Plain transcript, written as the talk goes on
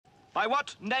By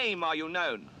what name are you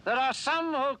known? There are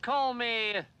some who call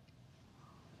me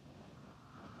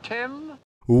Tim.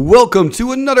 Welcome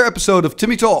to another episode of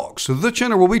Timmy Talks, the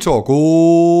channel where we talk old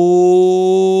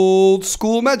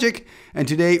school Magic. And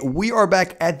today we are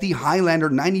back at the Highlander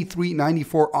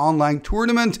 93-94 online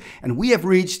tournament, and we have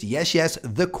reached, yes,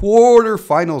 the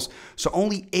quarterfinals. So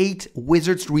only 8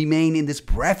 wizards remain in this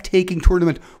breathtaking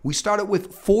tournament. We started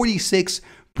with 46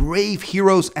 brave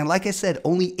heroes, and like I said,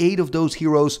 only 8 of those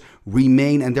heroes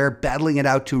remain, and they're battling it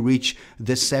out to reach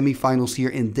the semifinals here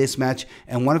in this match.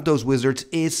 And one of those wizards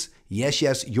is, yes,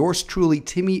 yours truly,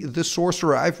 Timmy the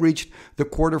Sorcerer. I've reached the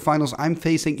quarterfinals. I'm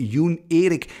facing Joen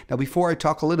Erik. Now, before I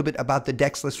talk a little bit about the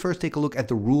decks, let's first take a look at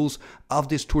the rules of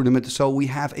this tournament. So we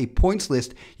have a points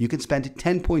list. You can spend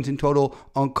 10 points in total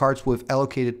on cards with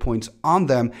allocated points on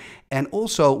them. And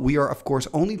also, we are, of course,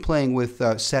 only playing with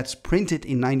sets printed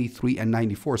in 93 and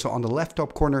 94. So on the left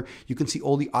top corner, you can see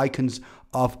all the icons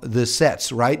of the sets,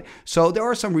 right? So there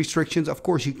are some restrictions. Of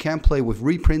course, you can play with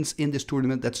reprints in this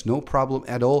tournament. That's no problem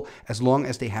at all, as long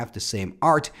as they have the same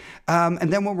art.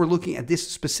 And then when we're looking at this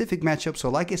specific matchup, so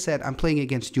like I said, I'm playing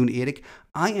against Joen Erik.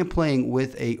 I am playing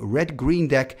with a red-green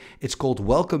deck. It's called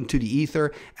Welcome to the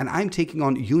Ether, and I'm taking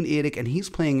on Joen Erik, and he's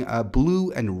playing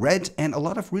blue and red and a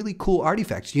lot of really cool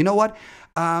artifacts. You know what?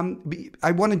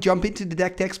 I want to jump into the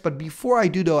deck text, but before I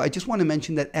do though, I just want to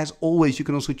mention that as always, you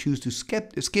can also choose to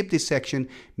skip this section,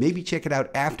 maybe check it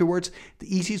out afterwards.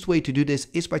 The easiest way to do this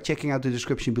is by checking out the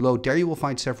description below. There you will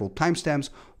find several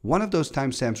timestamps. One of those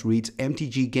timestamps reads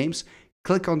MTG Games.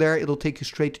 Click on there, it'll take you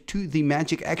straight to the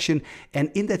magic action.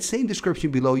 And in that same description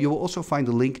below, you will also find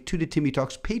a link to the Timmy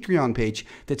Talks Patreon page.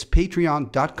 That's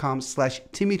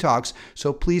patreon.com/TimmyTalks.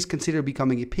 So please consider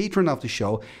becoming a patron of the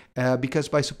show, because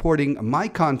by supporting my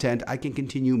content, I can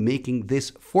continue making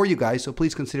this for you guys. So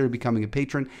please consider becoming a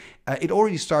patron. It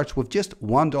already starts with just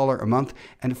 $1 a month.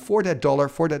 And for that dollar,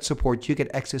 for that support, you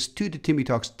get access to the Timmy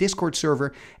Talks Discord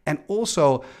server. And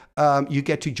also, you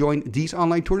get to join these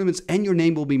online tournaments, and your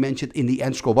name will be mentioned in the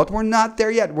end scroll. But we're not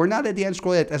there yet. We're not at the end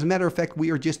scroll yet. As a matter of fact,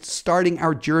 we are just starting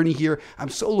our journey here. I'm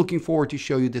so looking forward to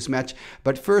show you this match.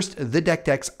 But first, the deck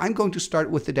decks. I'm going to start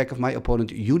with the deck of my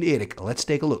opponent, Joen Erik. Let's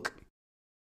take a look.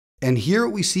 And here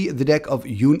we see the deck of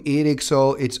Joen Erik.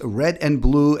 So it's red and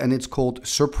blue, and it's called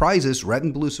Surprises, red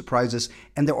and blue surprises.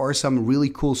 And there are some really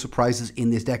cool surprises in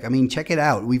this deck. I mean, check it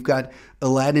out. We've got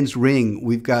Aladdin's Ring.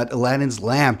 We've got Aladdin's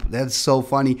Lamp. That's so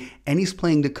funny. And he's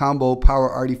playing the combo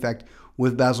Power Artifact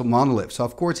with Basil Monolith. So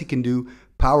of course he can do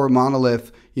Power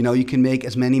Monolith. You know, you can make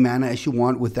as many mana as you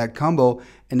want with that combo.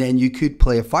 And then you could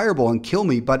play a Fireball and kill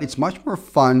me. But it's much more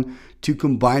fun to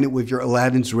combine it with your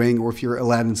Aladdin's Ring or if your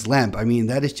Aladdin's Lamp. I mean,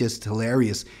 that is just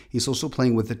hilarious. He's also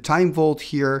playing with the Time Vault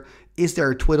here. Is there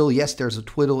a Twiddle? Yes, there's a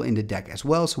Twiddle in the deck as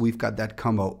well. So we've got that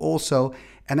combo also.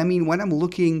 And I mean, when I'm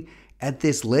looking at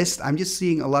this list, I'm just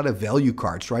seeing a lot of value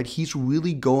cards, right? He's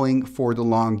really going for the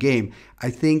long game. I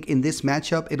think in this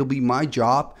matchup, it'll be my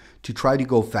job to try to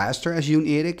go faster as Joen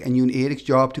Erik, and Joen Erik's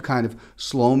job to kind of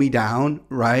slow me down,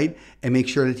 right? And make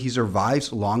sure that he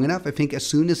survives long enough. I think as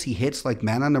soon as he hits like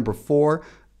mana number 4,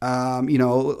 you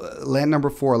know, land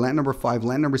number 4, land number 5,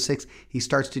 land number 6, he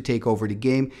starts to take over the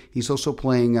game. He's also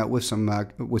playing with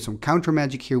some counter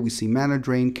magic here. We see Mana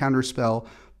Drain, Counterspell,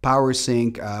 Power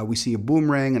Sink, we see a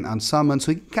Boomerang and Unsummon,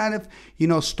 so he kind of, you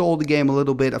know, stole the game a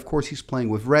little bit. Of course, he's playing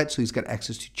with red, so he's got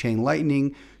access to Chain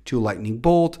Lightning, to Lightning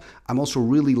Bolt. I'm also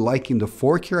really liking the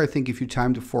fork here. I think if you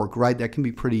time the fork right, that can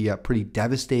be pretty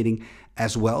devastating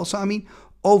as well. So, I mean,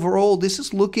 overall, this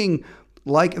is looking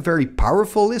like a very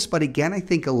powerful list, but again, I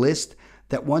think a list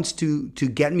that wants to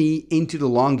get me into the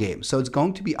long game. So it's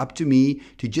going to be up to me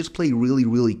to just play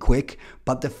really quick.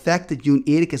 But the fact that Joen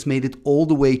Erik has made it all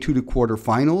the way to the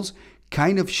quarterfinals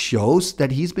kind of shows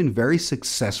that he's been very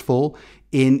successful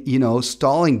in, you know,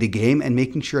 stalling the game and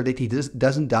making sure that he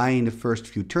doesn't die in the first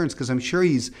few turns, because I'm sure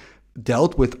he's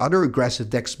dealt with other aggressive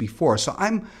decks before. So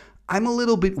I'm a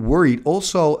little bit worried.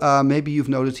 Also, maybe you've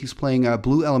noticed he's playing a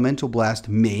Blue Elemental Blast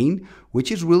main,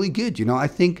 which is really good. You know, I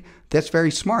think that's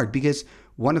very smart, because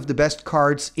one of the best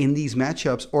cards in these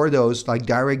matchups are those like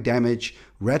direct damage,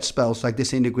 red spells like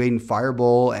Disintegrating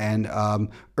Fireball and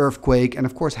Earthquake. And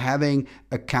of course, having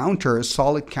a counter, a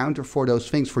solid counter for those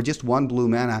things for just 1 blue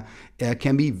mana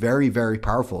can be very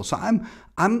powerful. So I'm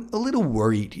a little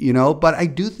worried, you know, but I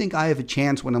do think I have a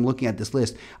chance when I'm looking at this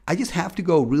list. I just have to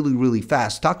go really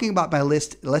fast. Talking about my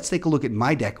list, let's take a look at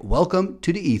my deck. Welcome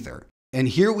to the Ether. And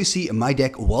here we see my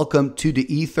deck, Welcome to the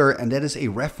Ether, and that is a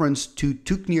reference to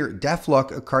Tuknir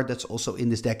Deathlock, a card that's also in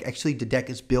this deck. Actually, the deck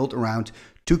is built around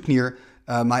Tuknir.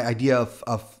 My idea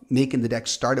of making the deck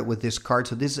started with this card.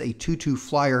 So this is a 2/2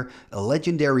 flyer, a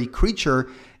legendary creature,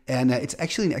 and it's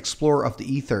actually an Explorer of the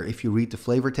Ether if you read the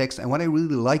flavor text. And what I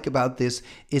really like about this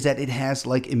is that it has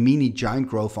like a mini giant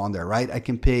growth on there, right? I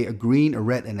can pay a green, a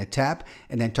red, and a tap,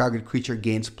 and then target creature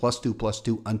gains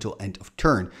 +2/+2 until end of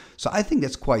turn. So I think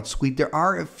that's quite sweet. There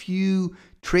are a few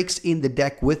tricks in the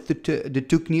deck with the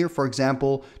Tuknir. For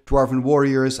example, Dwarven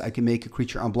Warriors, I can make a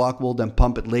creature unblockable, then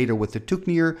pump it later with the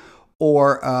Tuknir.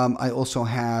 Or I also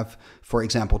have, for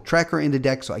example, Tracker in the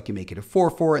deck, so I can make it a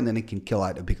 4/4 and then it can kill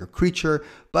out a bigger creature.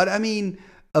 But I mean,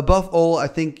 above all, I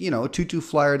think, you know, a 2/2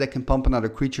 flyer that can pump another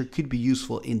creature could be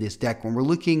useful in this deck. When we're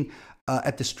looking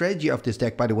at the strategy of this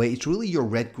deck, by the way, it's really your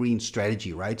red-green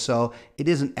strategy, right? So it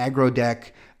is an aggro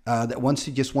deck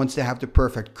that just wants to have the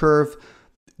perfect curve.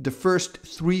 The first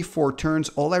 3-4 turns,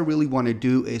 all I really want to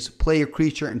do is play a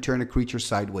creature and turn a creature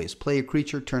sideways. Play a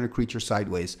creature, turn a creature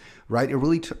sideways, right? I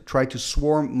really try to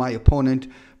swarm my opponent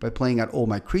by playing out all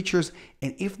my creatures.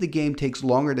 And if the game takes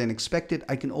longer than expected,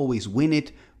 I can always win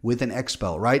it with an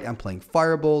X-Spell, right? I'm playing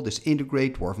Fireball,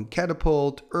 Disintegrate, Dwarven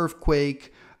Catapult,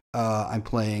 Earthquake. I'm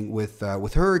playing with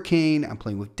Hurricane. I'm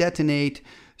playing with Detonate.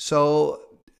 So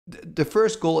the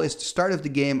first goal is the start of the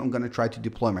game. I'm going to try to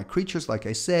deploy my creatures, like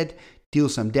I said, deal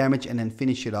some damage, and then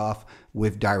finish it off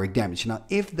with direct damage. Now,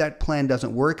 if that plan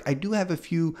doesn't work, I do have a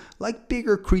few like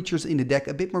bigger creatures in the deck,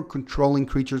 a bit more controlling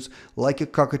creatures, like a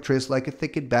Cockatrice, like a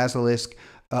Thicket Basilisk,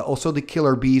 also the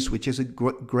Killer Beast, which is a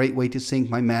great way to sink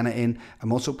my mana in.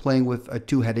 I'm also playing with a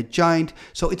two-headed giant,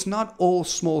 so it's not all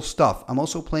small stuff. I'm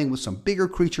also playing with some bigger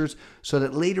creatures, so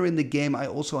that later in the game I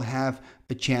also have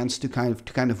a chance to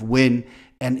kind of win.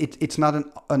 And it's not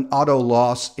an auto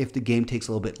loss if the game takes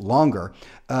a little bit longer.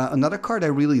 Another card I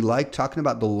really like, talking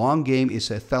about the long game, is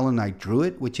a Thelonite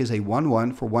Druid, which is a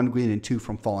 1/1 for 1 green and 2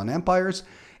 from Fallen Empires.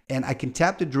 And I can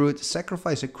tap the Druid,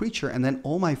 sacrifice a creature, and then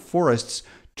all my forests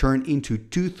turn into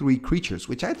 2/3 creatures,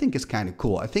 which I think is kind of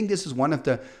cool. I think this is one of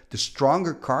the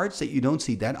stronger cards that you don't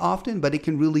see that often, but it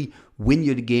can really win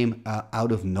you the game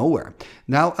out of nowhere.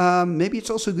 Now, maybe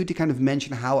it's also good to kind of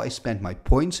mention how I spend my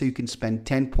points. So you can spend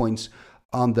 10 points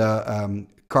on the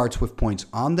cards with points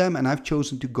on them, and I've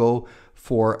chosen to go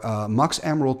for Mox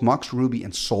Emerald, Mox Ruby,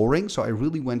 and Soul Ring. So I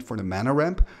really went for the mana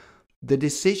ramp. The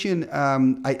decision,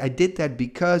 I did that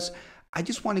because I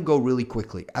just want to go really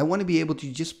quickly. I want to be able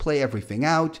to just play everything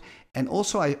out. And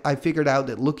also I figured out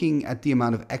that looking at the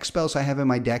amount of X-Spells I have in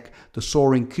my deck, the Soul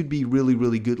Ring could be really,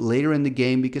 really good later in the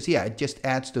game because, yeah, it just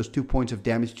adds those 2 points of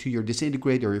damage to your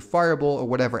Disintegrate or your Fireball or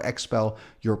whatever X-Spell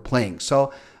you're playing.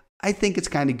 So I think it's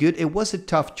kind of good. It was a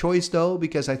tough choice, though,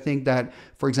 because I think that,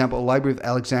 for example, a Library of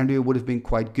Alexandria would have been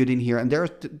quite good in here. And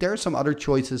there are some other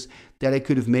choices that I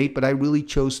could have made, but I really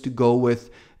chose to go with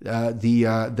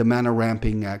the mana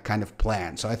ramping kind of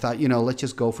plan. So I thought, you know, let's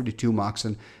just go for the 2 Mox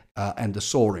and the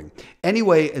Soul Ring.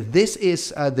 Anyway, this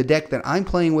is the deck that I'm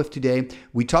playing with today.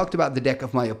 We talked about the deck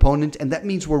of my opponent, and that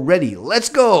means we're ready. Let's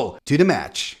go to the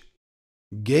match.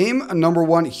 Game number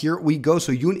 1, here we go.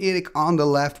 So Joen Erik on the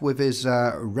left with his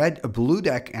red-blue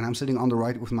deck, and I'm sitting on the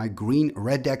right with my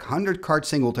green-red deck, 100-card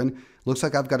Singleton. Looks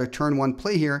like I've got a turn 1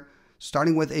 play here,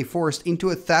 starting with a forest into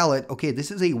a Thalit. Okay, this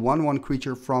is a 1/1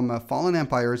 creature from Fallen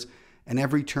Empires, and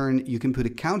every turn you can put a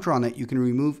counter on it. You can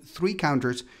remove 3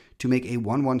 counters to make a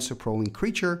 1/1 Suprolling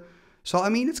creature. So, I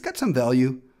mean, it's got some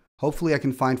value. Hopefully I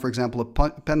can find, for example, a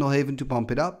Pendelhaven to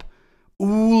pump it up.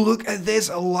 Ooh, look at this.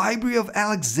 A Library of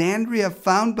Alexandria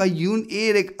found by Joen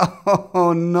Erik.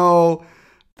 Oh, no.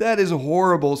 That is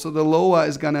horrible. So the Loa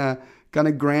is gonna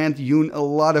grant Joen a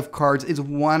lot of cards. It's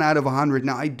 1 out of 100.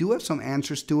 Now, I do have some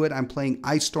answers to it. I'm playing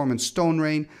Ice Storm and Stone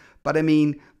Rain. But, I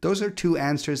mean, those are 2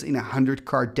 answers in a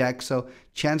 100-card deck. So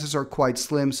chances are quite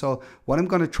slim. So what I'm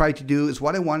going to try to do is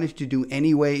what I wanted to do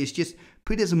anyway is just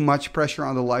put as much pressure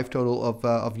on the life total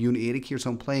of Joen Erik here.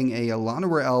 So I'm playing a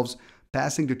Llanowar Elves.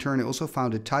 Passing the turn, I also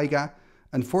found a Taiga.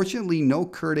 Unfortunately, no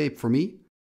Curd Ape for me.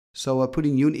 So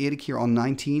putting Joen Erik here on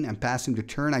 19 and passing the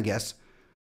turn, I guess.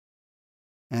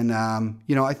 And,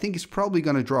 you know, I think he's probably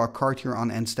going to draw a card here on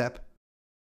end step.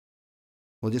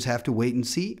 We'll just have to wait and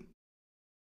see.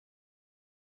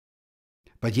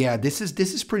 But yeah, this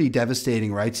is pretty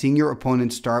devastating, right? Seeing your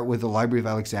opponent start with the Library of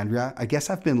Alexandria. I guess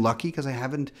I've been lucky because I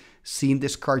haven't seen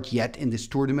this card yet in this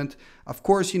tournament. Of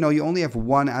course, you know, you only have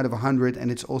 1 out of 100, and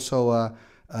it's also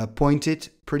pointed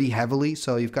pretty heavily,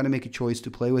 so you've got to make a choice to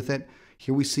play with it.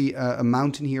 Here we see a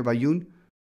mountain here by Joen.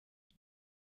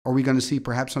 Are we going to see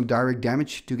perhaps some direct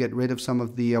damage to get rid of some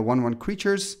of the 1/1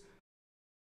 creatures?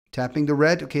 Tapping the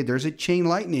red. Okay, there's a Chain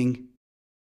Lightning.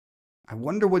 I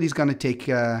wonder what he's going to take...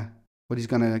 what he's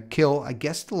going to kill. I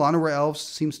guess the Llanowar Elves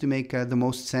seems to make the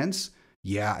most sense.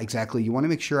 Yeah, exactly. You want to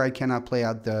make sure I cannot play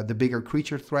out the bigger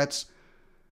creature threats.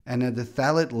 And the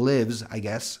Thalit lives, I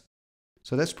guess.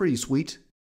 So that's pretty sweet.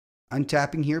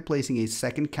 untapping here, placing a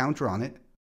second counter on it.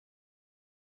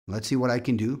 Let's see what I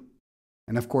can do.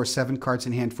 And of course, 7 cards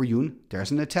in hand for Joen.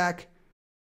 There's an attack.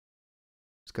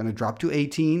 It's going to drop to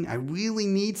 18. I really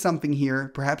need something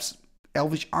here. Perhaps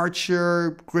Elvish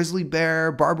Archer, Grizzly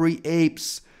Bear, Barbary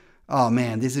Apes. Oh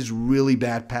man, this is really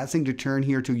bad. Passing the turn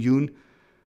here to Joen.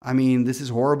 I mean, this is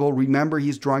horrible. Remember,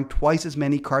 he's drawing twice as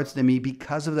many cards than me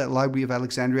because of that Library of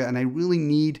Alexandria, and I really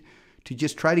need to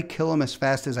just try to kill him as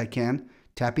fast as I can.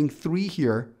 Tapping 3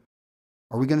 here.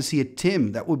 Are we going to see a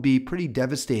Tim? That would be pretty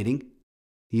devastating.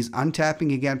 He's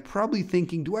untapping again, probably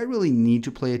thinking, do I really need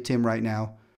to play a Tim right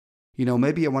now? You know,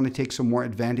 maybe I want to take some more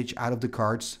advantage out of the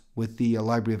cards with the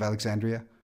Library of Alexandria.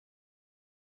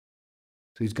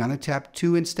 So he's going to tap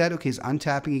 2 instead. Okay, he's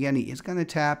untapping again. He is going to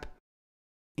tap.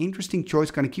 Interesting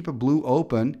choice. Going to keep a blue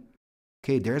open.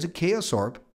 Okay, there's a Chaos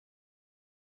Orb.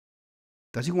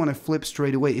 Does he want to flip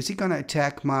straight away? Is he going to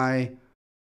attack my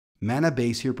mana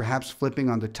base here, perhaps flipping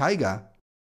on the Taiga?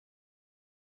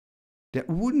 That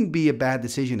wouldn't be a bad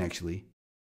decision, actually.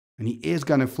 And he is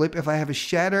going to flip. If I have a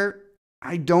Shatter,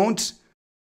 I don't.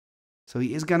 So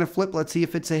he is going to flip. Let's see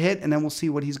if it's a hit, and then we'll see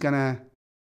what he's going to...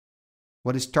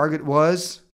 what his target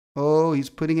was. Oh, he's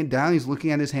putting it down. He's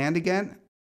looking at his hand again.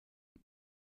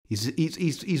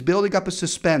 He's building up a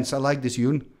suspense. I like this,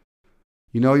 Joen.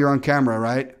 You know you're on camera,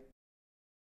 right?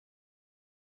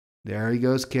 There he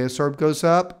goes. Chaos Orb goes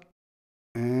up.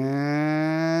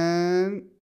 And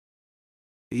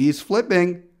he's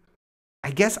flipping.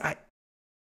 I guess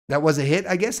that was a hit,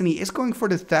 I guess. And he is going for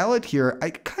the Thallid here.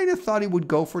 I kind of thought he would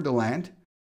go for the land.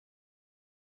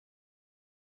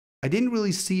 I didn't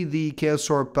really see the Chaos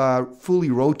Orb fully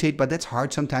rotate, but that's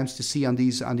hard sometimes to see on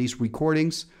these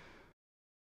recordings.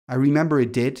 I remember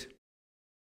it did.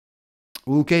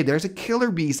 Okay, there's a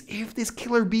Killer Beast. If this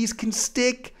Killer Beast can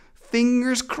stick,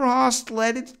 fingers crossed,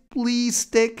 let it please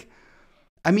stick.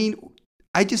 I mean,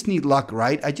 I just need luck,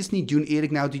 right? I just need Joen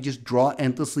Erik now to just draw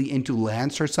endlessly into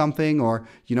lands or something, or,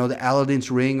 you know, the Aladdin's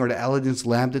Ring or the Aladdin's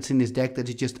Lamp that's in his deck that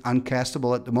is just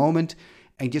uncastable at the moment,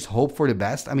 and just hope for the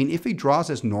best. I mean, if he draws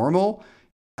as normal,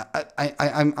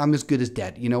 I'm as good as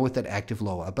dead, you know, with that active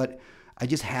Loa. But I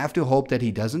just have to hope that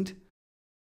he doesn't.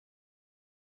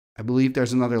 I believe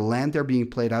there's another land there being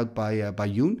played out by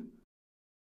Joen.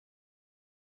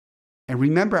 And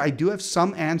remember, I do have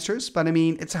some answers, but I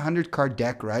mean, it's a 100-card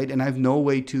deck, right? And I have no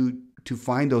way to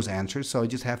find those answers, so I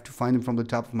just have to find them from the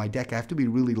top of my deck. I have to be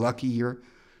really lucky here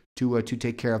to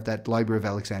take care of that Library of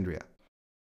Alexandria.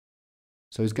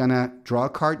 So he's going to draw a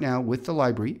card now with the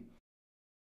library.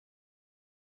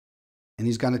 And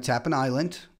he's going to tap an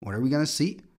island. What are we going to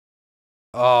see?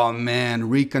 Oh man,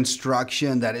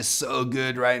 Reconstruction. That is so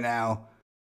good right now.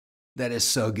 That is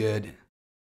so good.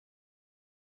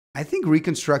 I think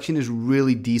Reconstruction is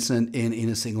really decent in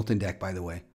a Singleton deck, by the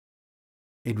way.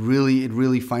 It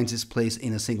really finds its place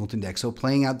in a Singleton deck. So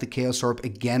playing out the Chaos Orb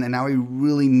again, and now I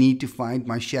really need to find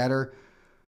my Shatter.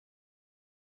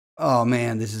 Oh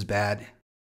man, this is bad.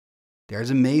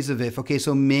 There's a Maze of If. Okay,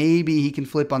 so maybe he can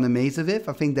flip on the Maze of If.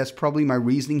 I think that's probably my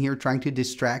reasoning here, trying to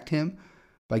distract him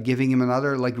by giving him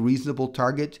another like reasonable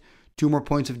target. 2 more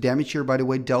points of damage here, by the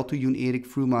way, dealt to Joen Erik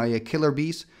through my Killer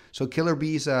Bees. So Killer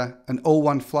Bees, an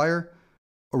 0/1 flyer,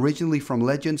 originally from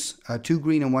Legends, 2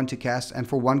 green and 1 to cast, and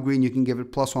for 1 green you can give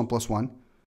it +1/+1.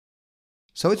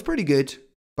 So it's pretty good,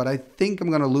 but I think I'm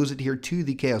going to lose it here to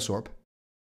the Chaos Orb.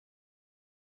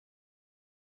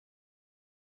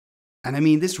 And I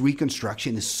mean, this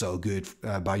Reconstruction is so good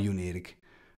by Joen Erik.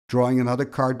 Drawing another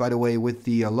card, by the way, with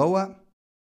the Loa.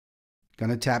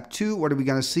 Gonna tap 2. What are we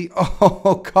gonna see?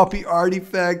 Oh, Copy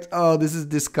Artifact. Oh, this is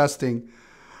disgusting.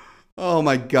 Oh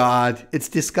my God. It's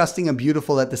disgusting and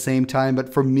beautiful at the same time.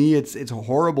 But for me, it's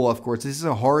horrible, of course. This is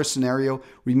a horror scenario.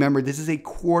 Remember, this is a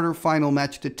quarterfinal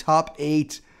match, the top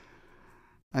 8.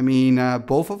 I mean,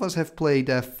 both of us have played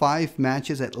 5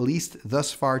 matches at least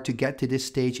thus far to get to this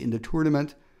stage in the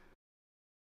tournament.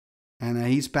 And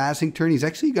he's passing turn. He's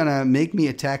actually going to make me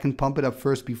attack and pump it up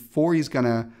first before he's going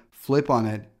to flip on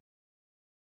it.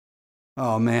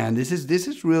 Oh man, this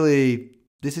is really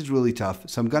tough.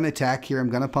 So I'm going to attack here. I'm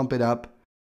going to pump it up.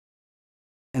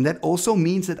 And that also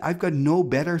means that I've got no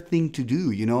better thing to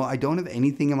do. You know, I don't have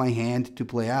anything in my hand to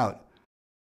play out.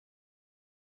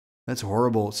 That's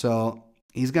horrible. So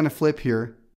he's going to flip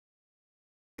here.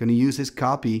 Going to use his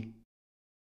copy.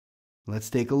 Let's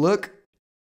take a look.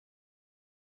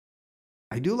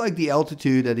 I do like the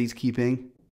altitude that he's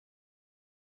keeping.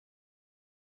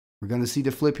 We're going to see the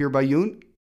flip here by Joen.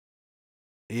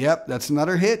 Yep, that's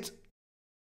another hit.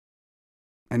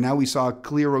 And now we saw a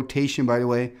clear rotation, by the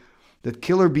way. That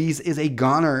Killer Bees is a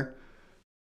goner.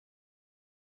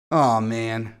 Oh,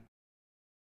 man.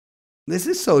 This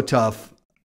is so tough.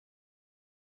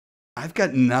 I've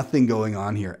got nothing going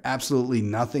on here. Absolutely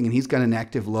nothing. And he's got an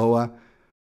active Loa.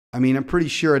 I mean, I'm pretty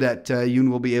sure that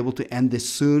Joen will be able to end this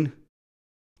soon.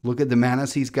 Look at the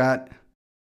manas he's got.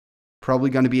 Probably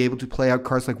going to be able to play out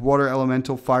cards like Water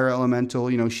Elemental, Fire Elemental,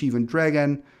 Shivan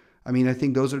Dragon. I mean, I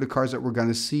think those are the cards that we're going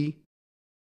to see.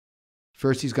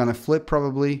 First, he's going to flip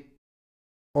probably.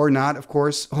 Or not, of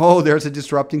course. Oh, there's a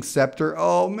Disrupting Scepter.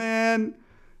 Oh, man.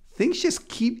 Things just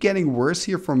keep getting worse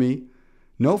here for me.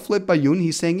 No flip by Joen.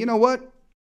 He's saying, you know what?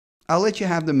 I'll let you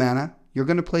have the mana. You're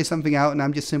going to play something out, and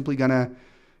I'm just simply going to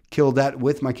kill that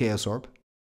with my Chaos Orb.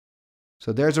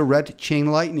 So there's a red Chain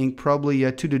Lightning, probably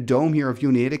to the dome here of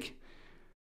Joen Erik.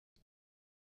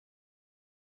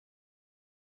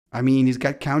 I mean, he's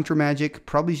got counter magic.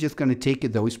 Probably just going to take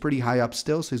it, though. He's pretty high up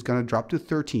still, so he's going to drop to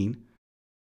 13.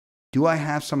 Do I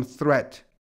have some threat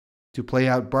to play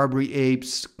out Barbary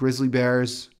Apes, Grizzly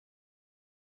Bears,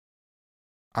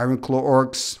 Iron Claw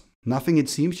Orcs? Nothing, it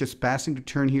seems. Just passing the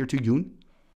turn here to Joen.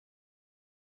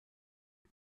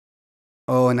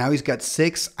 Oh, and now he's got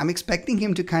 6. I'm expecting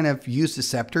him to kind of use the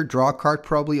Scepter. Draw a card,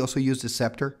 probably. Also use the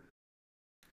Scepter.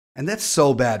 And that's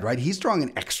so bad, right? He's drawing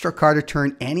an extra card a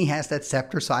turn, and he has that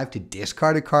Scepter, so I have to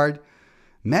discard a card.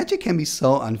 Magic can be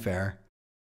so unfair.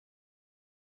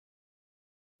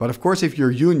 But of course, if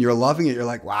you're Joen, you're loving it. You're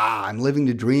like, wow, I'm living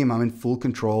the dream. I'm in full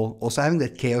control. Also having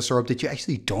that Chaos Orb that you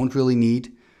actually don't really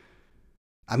need.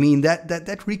 I mean,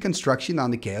 that reconstruction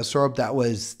on the Chaos Orb, that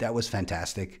was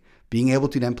fantastic. Being able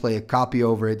to then play a copy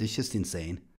over it is just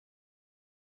insane.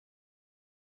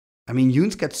 I mean,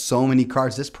 Joen's got so many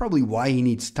cards. That's probably why he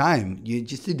needs time.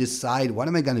 Just to decide, what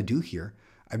am I going to do here?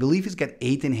 I believe he's got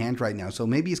 8 in hand right now. So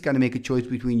maybe he's got to make a choice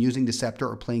between using the Scepter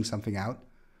or playing something out.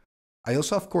 I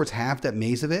also, of course, have that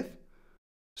Maze of It.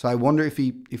 So I wonder if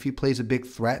he plays a big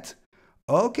threat.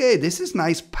 Okay, this is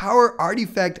nice. Power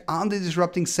Artifact on the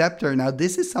Disrupting Scepter. Now,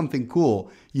 this is something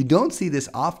cool. You don't see this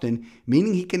often,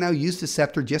 meaning he can now use the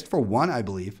Scepter just for 1, I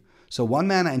believe. So 1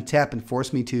 mana and tap and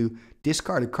force me to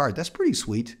discard a card. That's pretty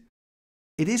sweet.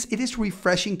 It is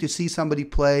refreshing to see somebody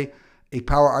play a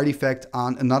Power Artifact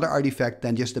on another artifact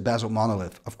than just the Basalt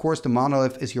Monolith. Of course, the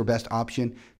Monolith is your best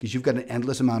option because you've got an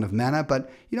endless amount of mana,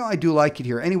 but, I do like it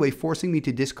here. Anyway, forcing me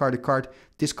to discard a card,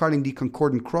 discarding the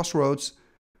Concordant Crossroads.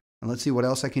 And let's see what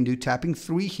else I can do. Tapping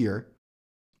 3 here.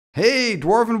 Hey,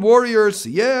 Dwarven Warriors.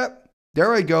 Yeah,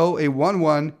 there I go. A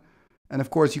 1/1. And of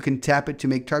course, you can tap it to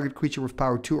make target creature with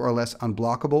power 2 or less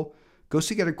unblockable. Goes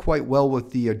together quite well with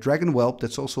the Dragon Whelp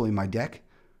that's also in my deck.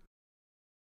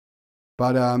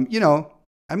 But,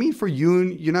 I mean, for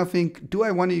Joen, you now think, do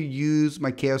I want to use my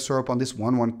Chaos Orb on this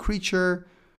 1/1 creature?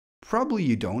 Probably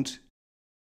you don't.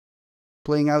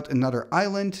 Playing out another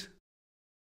island.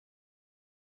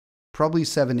 Probably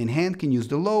 7 in hand, can use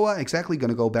the Loa. Exactly, going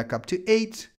to go back up to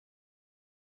 8.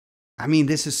 I mean,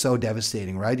 this is so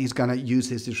devastating, right? He's going to use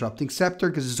his Disrupting Scepter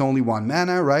because it's only 1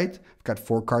 mana, right? I've got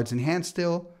 4 cards in hand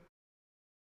still.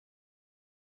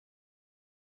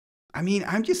 I mean,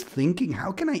 I'm just thinking,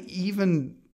 how can I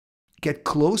even get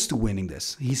close to winning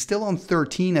this? He's still on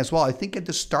 13 as well. I think at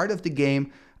the start of the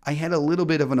game, I had a little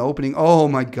bit of an opening. Oh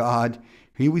my God.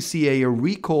 Here we see a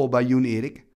recall by Joen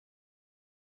Erik.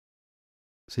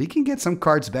 So he can get some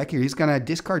cards back here. He's going to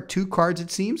discard 2 cards,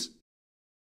 it seems.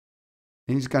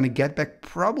 And he's going to get back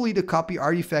probably the Copy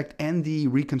Artifact and the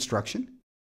Reconstruction.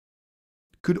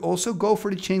 Could also go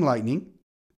for the Chain Lightning.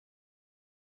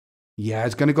 Yeah,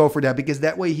 it's going to go for that because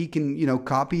that way he can,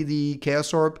 copy the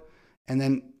Chaos Orb. And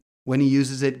then when he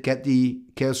uses it, get the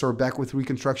Chaos Orb back with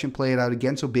Reconstruction, play it out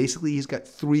again. So basically he's got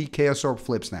 3 Chaos Orb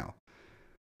flips now.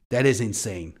 That is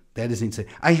insane. That is insane.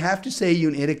 I have to say,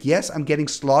 Joen Erik, yes, I'm getting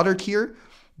slaughtered here.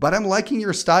 But I'm liking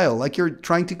your style. Like you're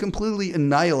trying to completely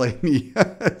annihilate me.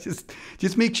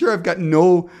 just make sure I've got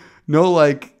no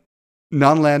like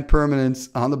non-land permanents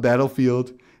on the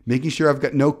battlefield. Making sure I've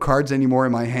got no cards anymore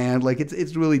in my hand. Like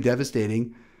it's really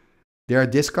devastating. They are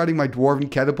discarding my Dwarven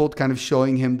Catapult, kind of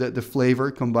showing him the flavor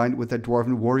combined with that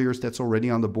Dwarven Warriors that's already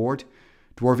on the board.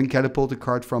 Dwarven Catapult, a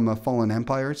card from Fallen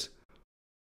Empires.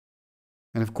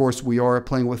 And of course, we are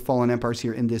playing with Fallen Empires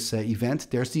here in this event.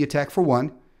 There's the attack for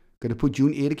 1. Going to put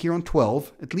Joen Erik here on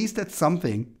 12. At least that's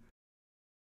something.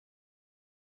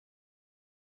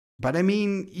 But I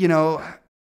mean,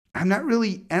 I'm not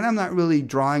really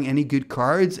drawing any good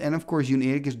cards. And of course, Joen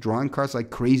Erik is drawing cards like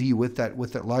crazy with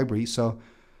that library. So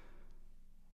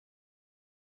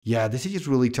yeah, this is just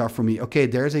really tough for me. Okay,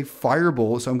 there's a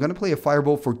Fireball. So I'm going to play a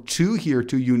Fireball for 2 here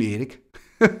to Joen Erik.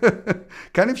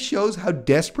 Kind of shows how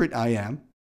desperate I am.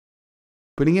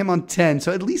 Putting him on 10,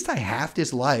 so at least I have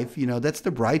this life. That's the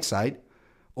bright side.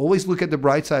 Always look at the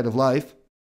bright side of life.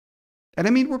 And I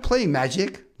mean, we're playing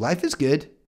Magic. Life is good.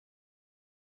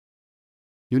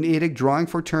 Joen Erik drawing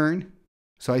for turn.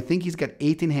 So I think he's got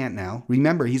 8 in hand now.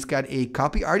 Remember, he's got a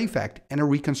copy artifact and a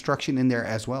reconstruction in there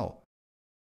as well.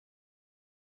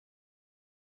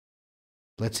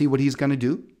 Let's see what he's going to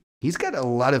do. He's got a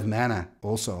lot of mana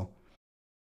also.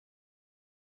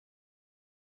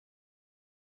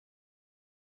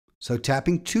 So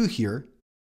tapping 2 here.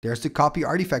 There's the copy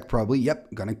artifact probably.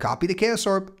 Yep, going to copy the Chaos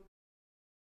Orb.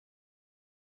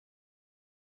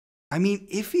 I mean,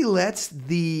 if he lets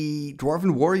the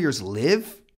Dwarven Warriors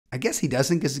live, I guess he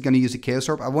doesn't because he's going to use a Chaos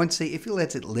Orb. I won't say if he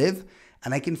lets it live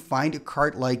and I can find a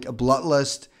card like a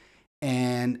Bloodlust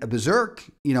and a Berserk,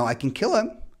 you know, I can kill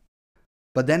him.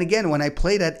 But then again, when I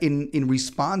play that in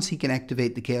response, he can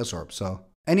activate the Chaos Orb. So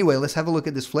anyway, let's have a look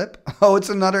at this flip. Oh, it's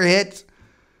another hit.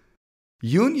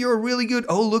 Joen, you're really good.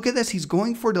 Oh, look at this. He's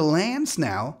going for the lands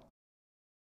now.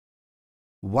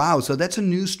 Wow, so that's a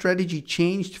new strategy,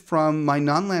 changed from my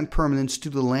non-land permanents to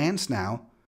the lands now.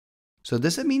 So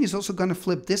does that mean he's also going to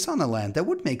flip this on a land? That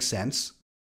would make sense.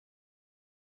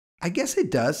 I guess it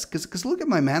does, because look at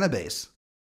my mana base.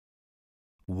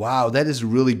 Wow, that is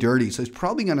really dirty. So he's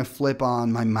probably going to flip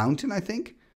on my mountain, I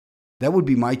think. That would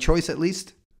be my choice at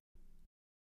least.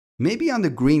 Maybe on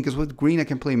the green, because with green I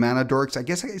can play Mana Dorks. I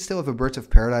guess I still have a Birds of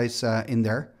Paradise in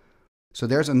there. So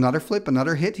there's another flip,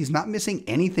 another hit. He's not missing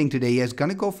anything today. He's going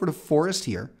to go for the forest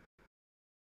here.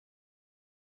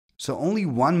 So only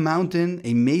one mountain,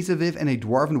 a Maze of Ith, and a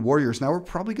Dwarven Warriors. Now we're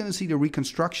probably going to see the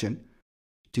reconstruction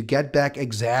to get back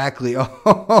exactly.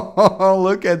 Oh,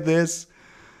 look at this.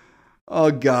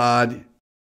 Oh, God.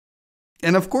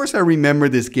 And of course I remember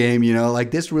this game, you know,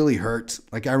 like this really hurts.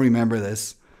 Like I remember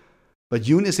this. But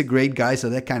Joen is a great guy, so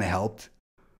that kind of helped.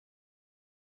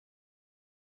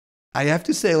 I have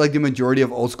to say, like, the majority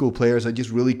of old school players are just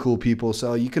really cool people.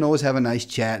 So you can always have a nice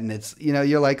chat and it's, you know,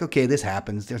 you're like, okay, this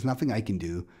happens. There's nothing I can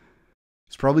do.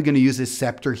 He's probably going to use his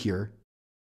scepter here.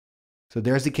 So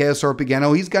there's the Chaos Orb again.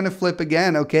 Oh, he's going to flip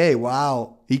again. Okay,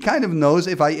 wow. He kind of knows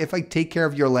if I take care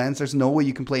of your lands, there's no way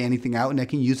you can play anything out. And I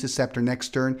can use his scepter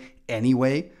next turn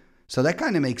anyway. So that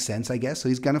kind of makes sense, I guess. So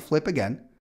he's going to flip again.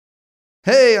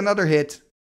 Hey, another hit.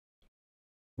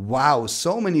 Wow,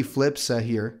 so many flips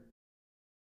here.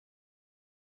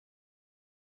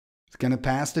 It's going to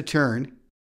pass the turn.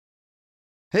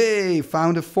 Hey,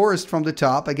 found a forest from the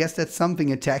top. I guess that's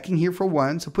something, attacking here for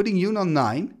 1. So putting Joen on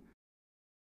 9.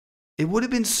 It would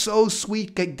have been so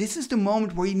sweet. Like, this is the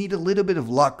moment where you need a little bit of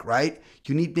luck, right?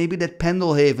 You need maybe that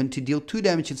Pendelhaven to deal 2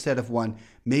 damage instead of 1.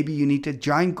 Maybe you need that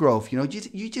Giant Growth. You know,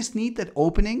 you just need that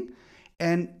opening.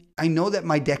 And I know that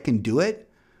my deck can do it.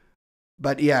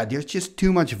 But yeah, there's just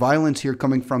too much violence here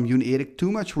coming from Joen Erik.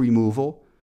 Too much removal.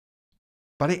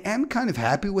 But I am kind of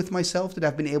happy with myself that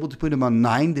I've been able to put him on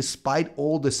 9 despite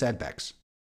all the setbacks.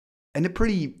 And the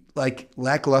pretty, like,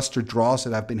 lackluster draws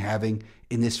that I've been having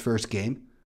in this first game.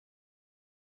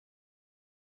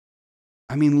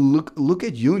 I mean, look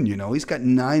at Joen, you know. He's got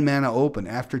 9 mana open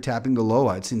after tapping the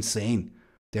Loa. It's insane.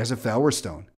 There's a Flower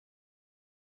Stone.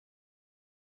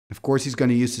 Of course, he's going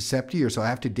to use the Scepter here, so I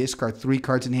have to discard 3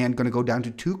 cards in hand. Going to go down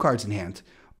to 2 cards in hand.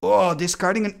 Oh,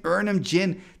 discarding an Urnham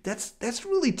Djinn. That's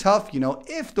really tough, you know.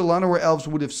 If the Llanowar Elves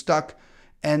would have stuck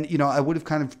and, you know, I would have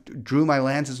kind of drew my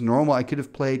lands as normal, I could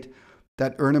have played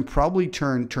that Urnham probably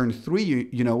turn 3,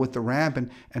 you know, with the ramp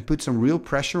and put some real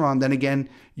pressure on. Then again,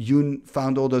 Joen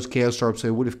found all those Chaos Orbs, so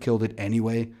he would have killed it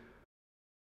anyway.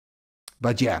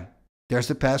 But yeah, there's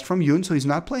the pass from Joen, so he's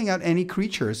not playing out any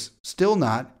creatures. Still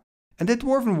not. And the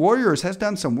Dwarven Warriors has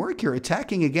done some work here,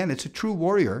 attacking again. It's a true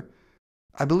warrior.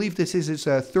 I believe this is his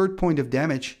 3rd point of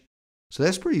damage. So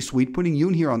that's pretty sweet, putting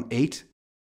Joen here on 8.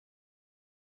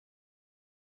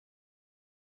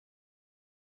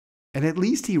 And at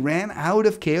least he ran out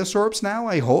of Chaos Orbs now,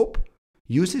 I hope.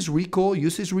 Use his recall,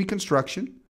 use his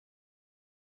reconstruction.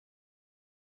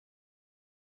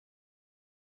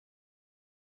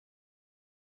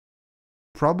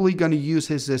 Probably going to use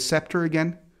his scepter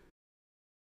again.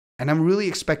 And I'm really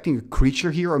expecting a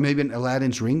creature here, or maybe an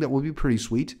Aladdin's Ring. That would be pretty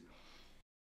sweet.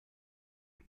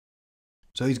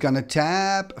 So he's going to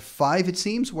tap 5, it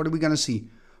seems. What are we going to see?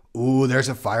 Ooh, there's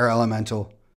a Fire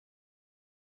Elemental.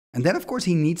 And then, of course,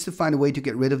 he needs to find a way to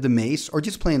get rid of the Mace, or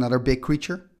just play another big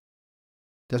creature.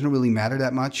 Doesn't really matter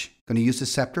that much. Going to use the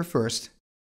Scepter first.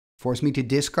 Force me to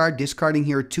discard. Discarding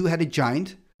here a 2-headed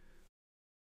Giant.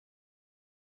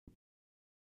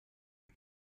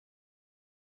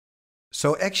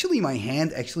 So actually, my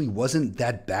hand actually wasn't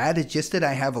that bad. It's just that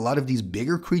I have a lot of these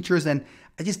bigger creatures, and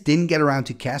I just didn't get around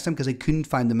to cast them because I couldn't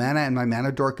find the mana, and my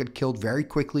Mana Dork got killed very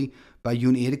quickly by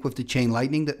Joen Erik with the Chain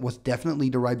Lightning. That was definitely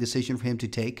the right decision for him to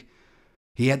take.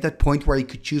 He had that point where he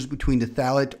could choose between the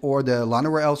Thalit or the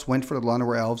Llanowar Elves, went for the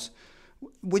Llanowar Elves,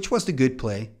 which was the good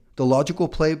play. The logical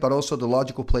play, but also the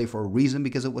logical play for a reason,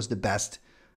 because it was the best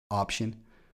option.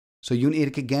 So Joen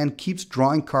Erik again keeps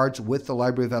drawing cards with the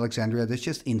Library of Alexandria. That's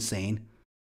just insane.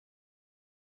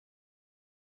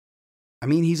 I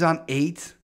mean, he's on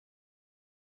 8.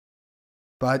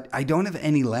 But I don't have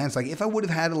any lands. Like, if I would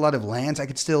have had a lot of lands, I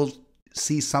could still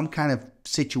see some kind of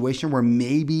situation where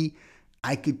maybe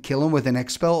I could kill him with an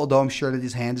X-Spell, although I'm sure that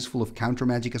his hand is full of counter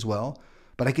magic as well.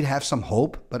 But I could have some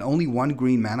hope, but only 1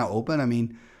 green mana open. I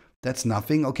mean, that's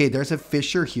nothing. Okay, there's a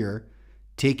Fissure here,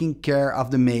 taking care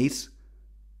of the maze.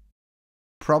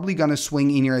 Probably going to swing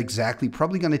in here exactly.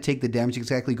 Probably going to take the damage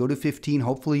exactly. Go to 15.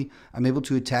 Hopefully, I'm able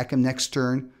to attack him next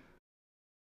turn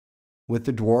with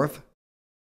the Dwarf.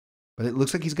 But it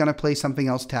looks like he's going to play something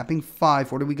else. Tapping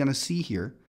 5. What are we going to see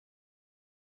here?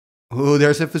 Oh,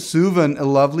 there's a Vesuvan, a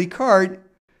lovely card.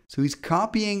 So he's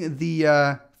copying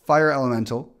the Fire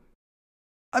Elemental.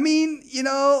 I mean, you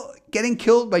know, getting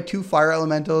killed by 2 Fire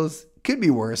Elementals could be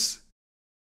worse.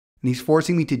 And he's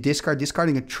forcing me to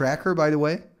discarding a Tracker, by the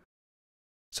way.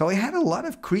 So I had a lot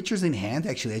of creatures in hand,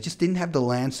 actually. I just didn't have the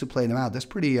lands to play them out. That's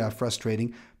pretty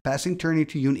frustrating. Passing turn here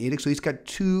to Joen Erik. So he's got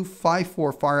 2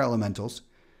 5/4 Fire Elementals.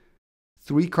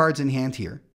 3 cards in hand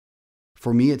here.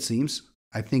 For me, it seems.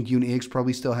 I think Joen Erik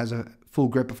probably still has a full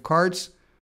grip of cards.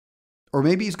 Or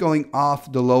maybe he's going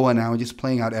off the Loa now and just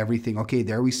playing out everything. Okay,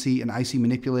 there we see an Icy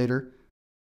Manipulator.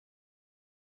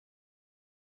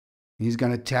 He's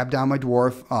going to tap down my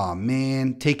Dwarf. Oh,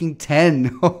 man. Taking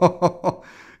 10.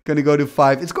 Going to go to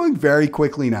 5. It's going very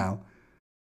quickly now.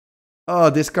 Oh,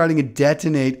 discarding a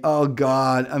Detonate. Oh,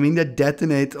 God. I mean, that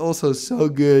Detonate's also so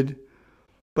good.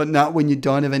 But not when you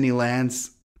don't have any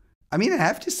lands. I mean, I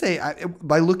have to say,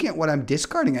 by looking at what I'm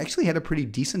discarding, I actually had a pretty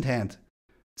decent hand.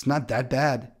 It's not that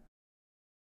bad.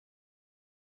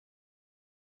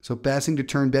 So passing the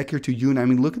turn back here to Joen. I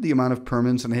mean, look at the amount of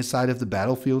permanents on his side of the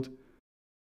battlefield.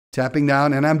 Tapping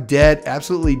down, and I'm dead.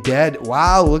 Absolutely dead.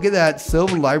 Wow, look at that.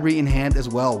 Sylvan Library in hand as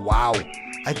well. Wow.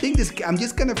 I think I'm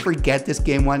just going to forget this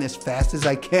game one as fast as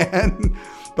I can.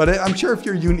 But I'm sure if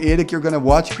you're Joen Erik, you're going to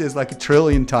watch this like a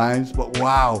trillion times. But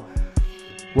wow.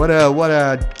 What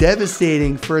a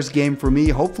devastating first game for me.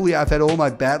 Hopefully I've had all my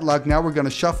bad luck. Now we're going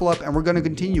to shuffle up and we're going to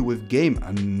continue with game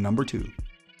number 2.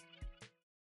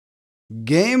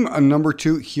 Game number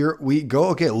 2, here we go.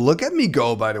 Okay, look at me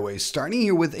go, by the way. Starting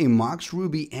here with a Mox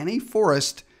Ruby and a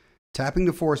Forest. Tapping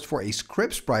the Forest for a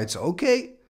Script Sprites.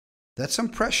 Okay, that's some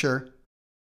pressure.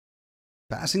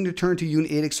 Passing the turn to Joen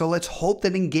Erik. So let's hope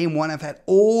that in game 1 I've had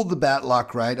all the bad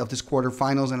luck, right, of this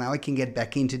quarterfinals. And now I can get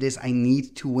back into this. I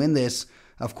need to win this.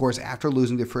 Of course, after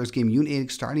losing the first game, Joen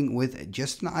Erik starting with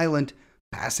just an island.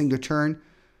 Passing the turn.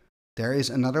 There is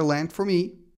another land for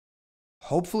me.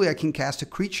 Hopefully I can cast a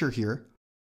creature here.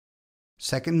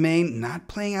 Second main, not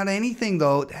playing out anything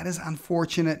though. That is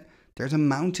unfortunate. There's a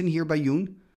mountain here by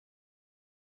Joen.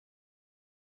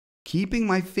 Keeping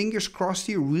my fingers crossed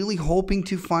here, really hoping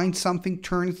to find something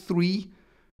turn 3.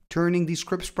 Turning the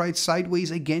Script Sprite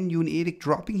sideways again. Joen Erik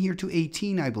dropping here to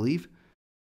 18, I believe.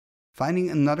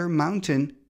 Finding another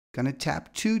mountain. Gonna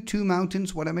tap 2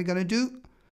 mountains. What am I gonna do?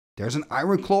 There's an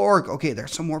Iron Claw Orc. Okay,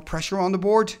 there's some more pressure on the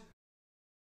board.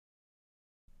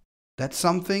 That's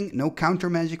something. No counter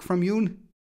magic from Joen.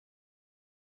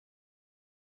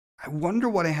 I wonder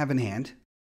what I have in hand.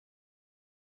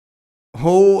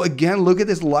 Oh, again, look at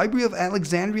this. Library of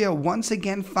Alexandria once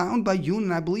again found by Joen.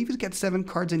 And I believe he's got 7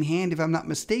 cards in hand, if I'm not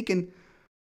mistaken.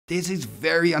 This is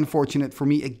very unfortunate for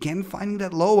me. Again, finding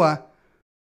that Loa.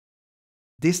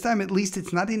 This time, at least,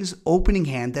 it's not in his opening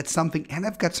hand. That's something. And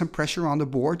I've got some pressure on the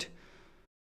board.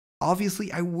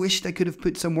 Obviously, I wished I could have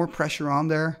put some more pressure on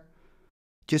there.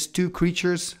 Just 2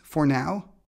 creatures for now.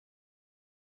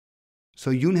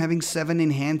 So Joen having 7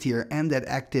 in hand here and that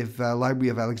active Library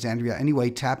of Alexandria.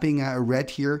 Anyway, tapping a red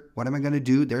here. What am I going to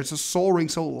do? There's a Soul Ring,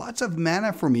 so lots of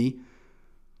mana for me.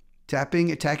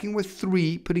 Tapping, attacking with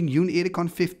 3, putting Joen Erik on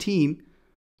 15.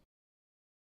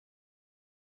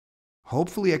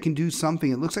 Hopefully I can do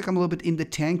something. It looks like I'm a little bit in the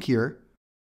tank here.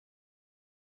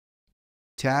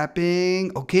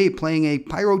 Tapping. Okay, playing a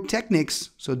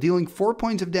Pyrotechnics. So dealing 4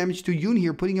 points of damage to Joen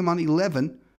here, putting him on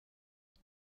 11.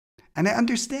 And I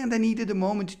understand I needed a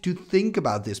moment to think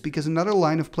about this, because another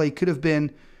line of play could have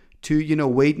been to, you know,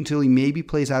 wait until he maybe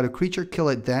plays out a creature, kill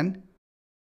it then.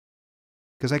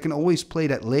 Because I can always play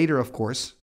that later, of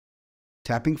course.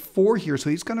 Tapping 4 here, so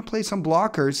he's going to play some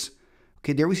blockers.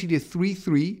 Okay, there we see the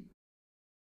 3/3.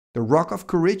 The Rock of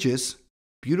Courageous.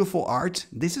 Beautiful art.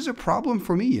 This is a problem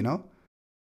for me, you know.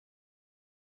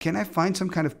 Can I find some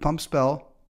kind of pump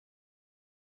spell?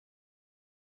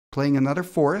 Playing another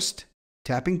forest.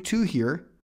 Tapping 2 here.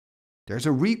 There's a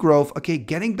regrowth. Okay,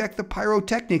 getting back the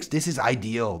pyrotechnics. This is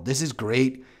ideal. This is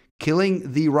great.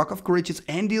 Killing the Rock of Courageous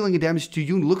and dealing a damage to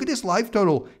Joen. Look at his life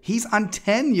total. He's on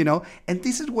 10, you know. And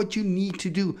this is what you need to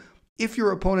do. If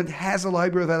your opponent has a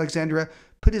Library of Alexandria,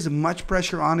 put as much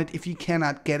pressure on it if you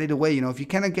cannot get it away. You know, if you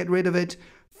cannot get rid of it,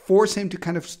 force him to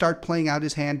kind of start playing out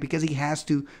his hand because he has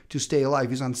to stay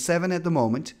alive. He's on 7 at the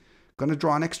moment. Gonna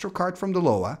draw an extra card from the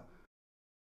Loa.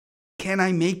 Can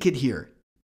I make it here?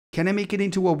 Can I make it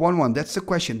into a 1-1? That's the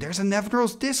question. There's a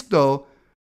Nevinyrral's Disc, though.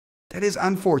 That is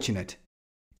unfortunate.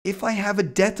 If I have a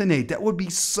Detonate, that would be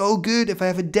so good. If I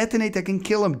have a Detonate, I can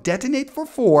kill him. Detonate for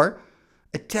 4.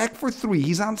 Attack for 3.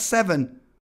 He's on 7.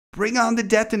 Bring on the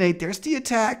Detonate. There's the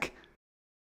attack.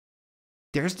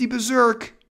 There's the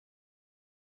Berserk.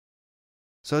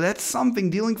 So that's something.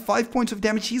 Dealing 5 points of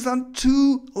damage. He's on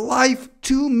 2 life.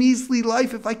 2 measly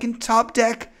life. If I can top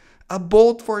deck a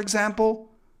Bolt, for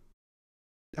example,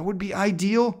 that would be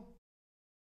ideal.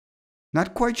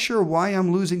 Not quite sure why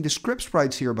I'm losing the script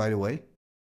sprites here, by the way.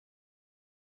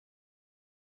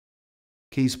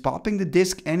 Okay, he's popping the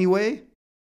disc anyway.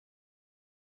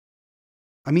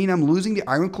 I mean, I'm losing the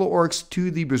Ironclaw Orcs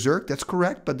to the Berserk. That's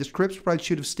correct, but the script sprite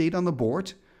should have stayed on the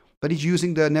board. But he's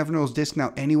using the Nevinyrral's Disc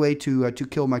now anyway to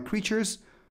kill my creatures.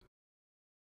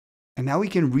 And now we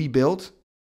can rebuild.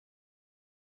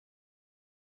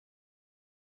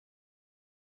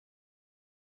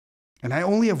 And I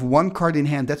only have 1 card in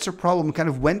hand. That's a problem. I kind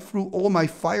of went through all my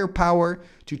firepower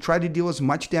to try to deal as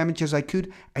much damage as I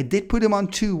could. I did put him on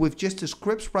 2 with just the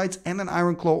script sprites and an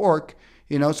Ironclaw Orc.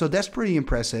 You know, so that's pretty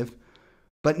impressive.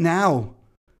 But now,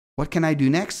 what can I do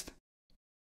next?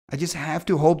 I just have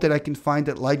to hope that I can find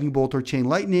that Lightning Bolt or Chain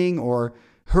Lightning or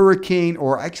Hurricane,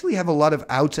 or I actually have a lot of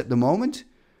outs at the moment.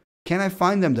 Can I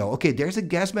find them though? Okay, there's a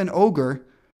Gasman Ogre.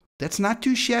 That's not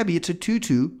too shabby. It's a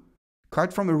 2/2.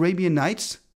 Card from Arabian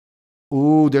Nights.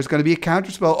 Ooh, there's going to be a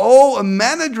counterspell. Oh, a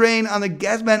mana drain on a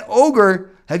Gasman Ogre.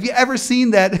 Have you ever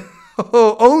seen that?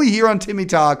 Only here on Timmy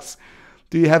Talks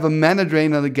do you have a mana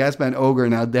drain on the Gasman Ogre.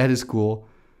 Now that is cool.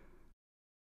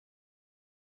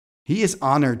 He is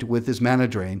honored with his mana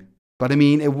drain. But I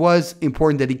mean, it was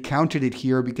important that he countered it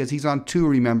here because he's on 2,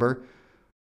 remember?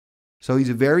 So he's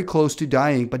very close to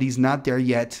dying, but he's not there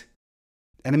yet.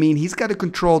 And I mean, he's got a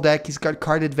control deck. He's got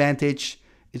card advantage.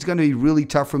 It's going to be really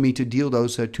tough for me to deal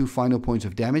those 2 final points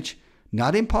of damage.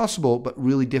 Not impossible, but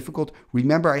really difficult.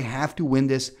 Remember, I have to win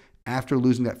this after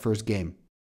losing that first game.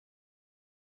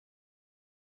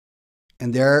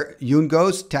 And there Joen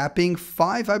goes, tapping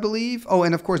 5, I believe. Oh,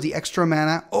 and of course the extra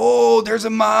mana. Oh, there's a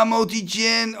Mahamoti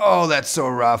Jin. Oh, that's so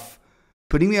rough.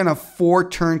 Putting me on a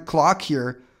 4-turn clock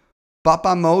here.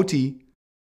 Papa Moti.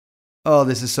 Oh,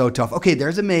 this is so tough. Okay,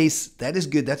 there's a Mace. That is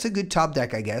good. That's a good top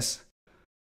deck, I guess.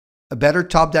 A better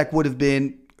top deck would have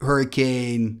been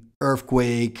Hurricane,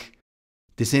 Earthquake,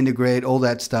 Disintegrate, all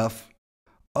that stuff.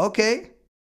 Okay.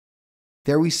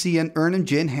 There we see an Urnham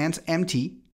Jin, hands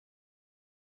empty.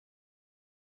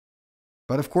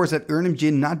 But of course, that Urnham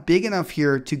Jin not big enough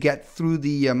here to get through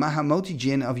the Mahamoti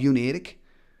Jin of Joen Erik.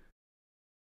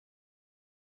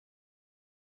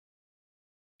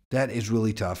 That is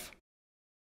really tough.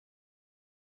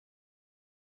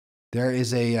 There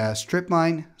is a strip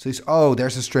mine. So he's, oh,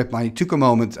 there's a strip mine. It took a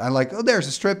moment. I'm like, oh, there's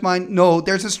a strip mine. No,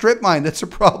 there's a strip mine. That's a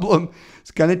problem.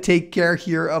 It's going to take care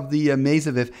here of the Maze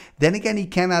of If. Then again, he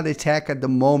cannot attack at the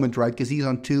moment, right? Because he's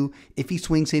on 2. If he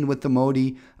swings in with the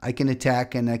Modi, I can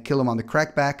attack and kill him on the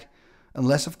crackback.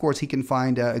 Unless, of course, he can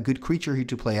find a good creature here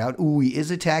to play out. Ooh, he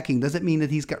is attacking. Does it mean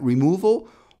that he's got removal?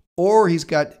 Or he's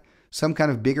got some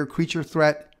kind of bigger creature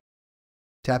threat?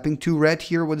 Tapping 2 red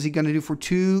here. What is he going to do for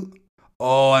 2?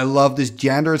 Oh, I love this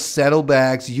Jandar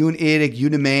Saddlebags. Joen Erik, you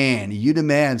the man. You the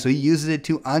man. So he uses it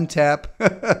to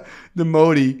untap the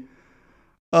Modi.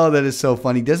 Oh, that is so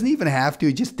funny. Doesn't even have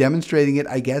to. Just demonstrating it,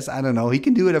 I guess. I don't know. He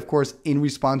can do it, of course, in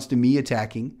response to me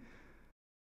attacking.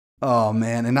 Oh,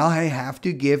 man. And now I have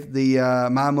to give the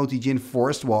Mahamoti Jin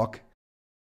Forest Walk.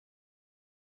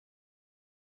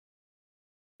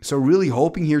 So really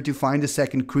hoping here to find a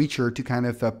second creature to kind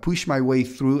of push my way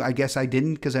through. I guess I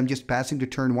didn't because I'm just passing the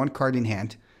turn 1 card in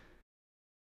hand.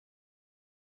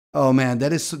 Oh man,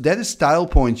 that is style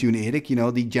points, Joen Erik. You know,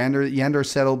 the Jandar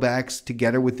Saddlebacks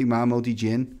together with the Mahamoti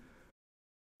Jin.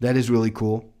 That is really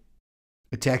cool.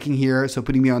 Attacking here, so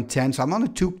putting me on 10. So I'm on a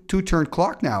two-turn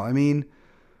clock now. I mean,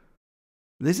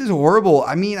 this is horrible.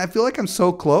 I mean, I feel like I'm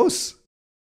so close.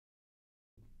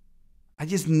 I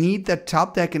just need that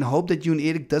top deck and hope that Joen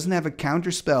Erik doesn't have a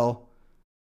counter spell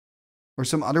or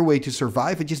some other way to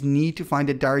survive. I just need to find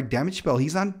a direct damage spell.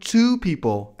 He's on 2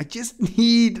 people. I just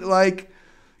need, like,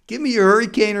 Give me a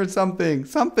hurricane or something.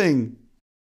 Something.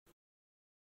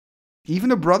 Even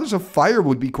a Brothers of Fire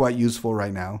would be quite useful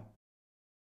right now.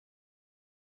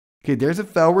 Okay, there's a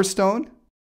Felwer Stone.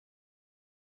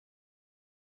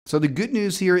 So the good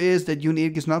news here is that Joen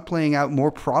Erik is not playing out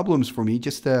more problems for me,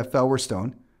 just a Felwer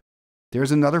Stone.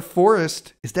 There's another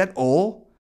Forest. Is that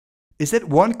all? Is that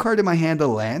one card in my hand a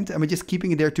land? Am I just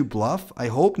keeping it there to bluff? I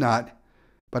hope not,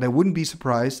 but I wouldn't be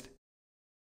surprised.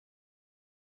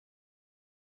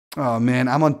 Oh man,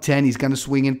 I'm on 10. He's going to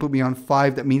swing in, put me on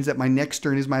 5. That means that my next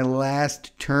turn is my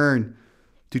last turn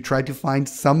to try to find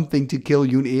something to kill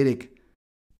Joen Erik.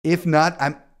 If not,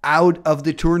 I'm out of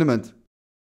the tournament.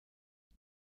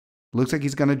 Looks like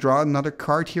he's going to draw another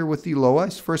card here with the Loa.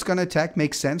 He's first going to attack.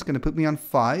 Makes sense. Going to put me on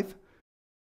 5.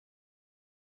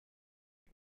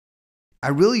 I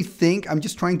really think I'm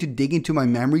just trying to dig into my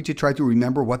memory to try to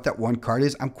remember what that one card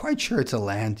is. I'm quite sure it's a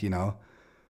land, you know.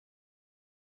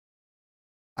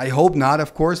 I hope not,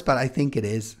 of course, but I think it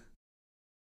is.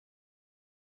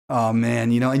 Oh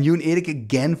man, you know, and Joen Erik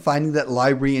again finding that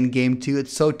library in game 2.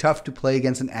 It's so tough to play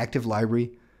against an active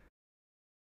library.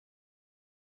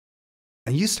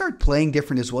 And you start playing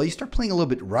different as well. You start playing a little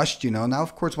bit rushed, you know. Now,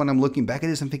 of course, when I'm looking back at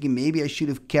this, I'm thinking maybe I should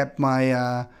have kept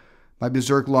my my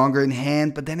Berserk longer in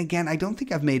hand. But then again, I don't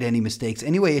think I've made any mistakes.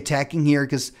 Anyway, attacking here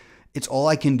because it's all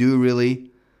I can do, really.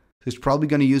 So he's probably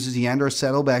going to use his Yandor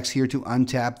Saddlebacks here to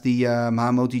untap the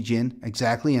Mahamoti Jin.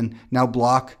 Exactly. And now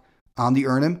block on the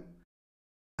Urnham.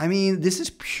 I mean, this is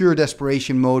pure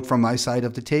desperation mode from my side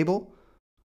of the table.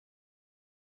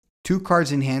 2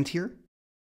 cards in hand here.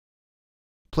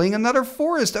 Playing another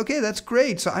Forest. Okay, that's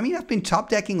great. So, I mean, I've been top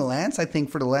decking lands, I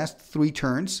think, for the last 3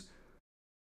 turns.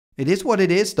 It is what it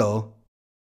is, though.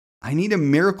 I need a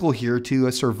miracle here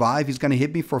to survive. He's going to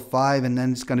hit me for 5, and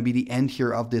then it's going to be the end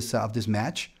here of this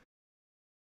match.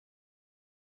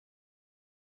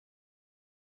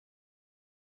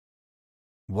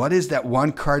 What is that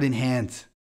one card in hand?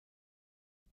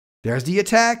 There's the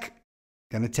attack.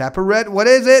 Gonna tap a red. What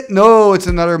is it? No, it's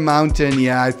another mountain.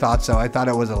 Yeah, I thought so. I thought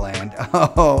it was a land.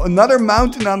 Oh, another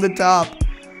mountain on the top.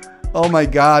 Oh my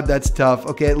god, that's tough.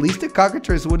 Okay, at least the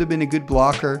Cockatrice would have been a good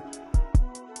blocker.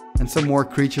 And some more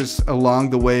creatures along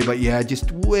the way. But yeah,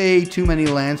 just way too many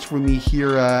lands for me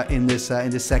here in this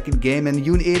second game. And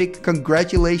Joen Erik,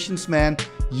 congratulations, man.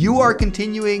 You are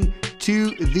continuing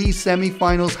to the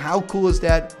semifinals. How cool is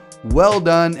that? Well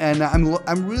done. And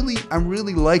I'm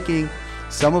really liking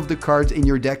some of the cards in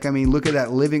your deck. I mean, look at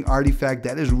that Living Artifact.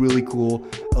 That is really cool.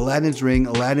 Aladdin's Ring,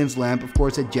 Aladdin's Lamp, of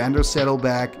course, a Yandor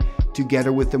Saddleback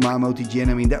together with the Mahamoti Jin.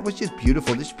 I mean, that was just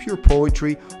beautiful. This is pure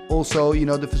poetry. Also, you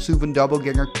know, the Vesuvian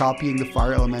Doppelganger copying the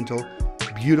Fire Elemental.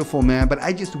 Beautiful, man. But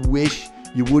I just wish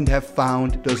you wouldn't have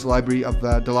found those the Library of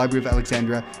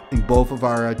Alexandria in both of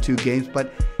our 2 games.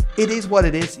 But it is what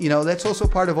it is. You know, that's also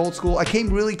part of old school. I came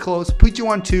really close, put you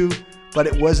on 2. But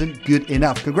it wasn't good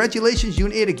enough. Congratulations,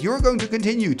 Joen Erik. You're going to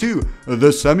continue to the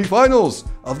semifinals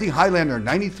of the Highlander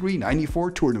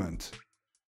 93-94 tournament.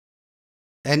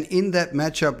 And in that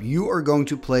matchup, you are going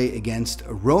to play against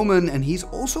Roman, and he's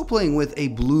also playing with a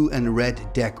blue and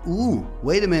red deck. Ooh,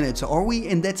 wait a minute. So are we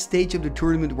in that stage of the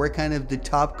tournament where kind of the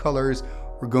top colors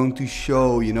are going to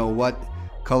show, you know, what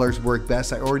colors work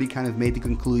best? I already kind of made the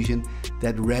conclusion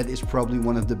that red is probably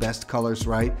one of the best colors,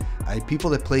 right?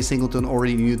 People that play Singleton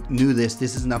already knew this.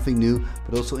 This is nothing new,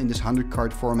 but also in this 100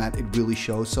 card format, it really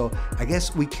shows. So I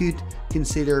guess we could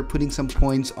consider putting some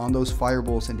points on those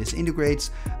fireballs and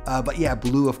disintegrates. But yeah,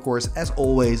 blue, of course, as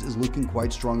always, is looking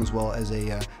quite strong as well as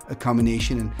a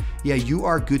combination. And yeah, You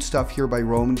Are Good Stuff here by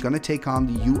Roman. Gonna take on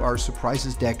the You Are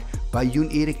Surprises deck by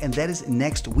Joen Erik, and that is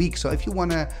next week. So if you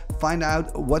want to find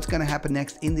out what's gonna happen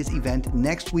next in this event,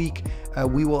 next week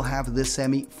we will have the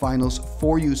semi-finals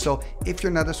for you. So if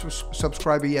you're not a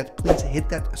subscriber yet, please hit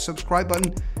that subscribe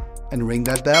button and ring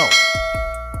that bell,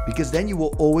 because then you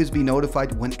will always be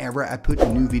notified whenever I put a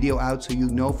new video out, so you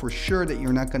know for sure that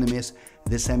you're not going to miss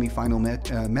the semi-final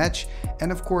match.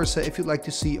 And of course, if you'd like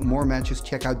to see more matches,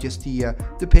 check out just the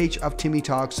page of Timmy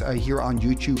Talks here on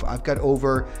YouTube. I've got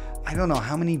over, I don't know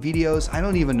how many videos, I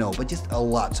don't even know, but just a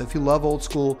lot. So if you love old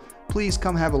school, please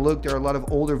come have a look. There are a lot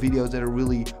of older videos that are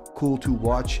really cool to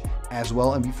watch as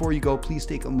well. And before you go, please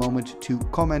take a moment to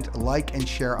comment, like, and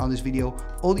share on this video.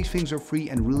 All these things are free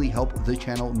and really help the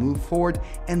channel move forward.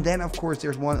 And then of course,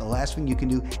 there's one last thing you can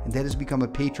do, and that is become a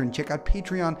patron. Check out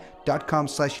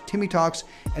patreon.com/TimmyTalks,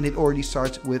 and it already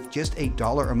starts with just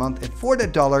 $1 a month. And for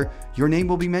that $1, your name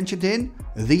will be mentioned in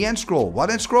the end scroll. What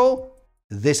end scroll?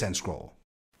 This end scroll.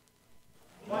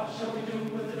 What shall we do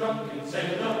with the drunken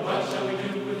sailor? What shall we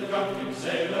do with the drunken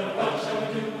sailor? What shall we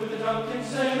do with the drunken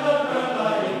sailor?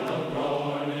 Early in the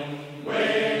morning,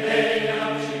 way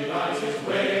out she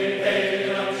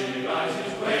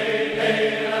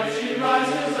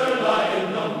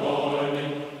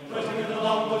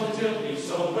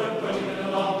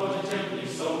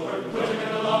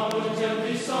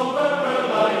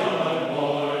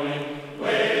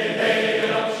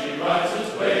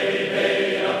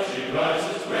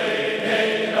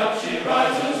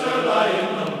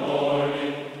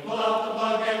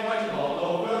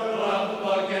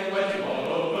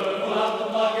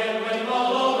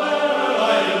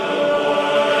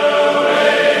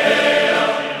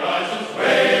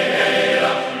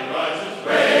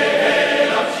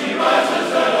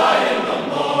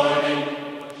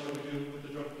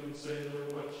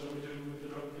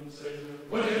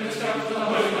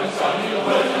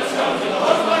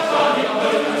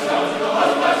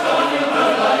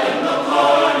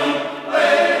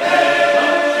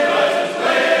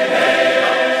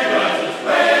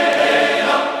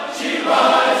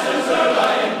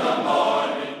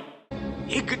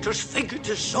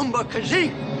Umba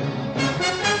Kazee.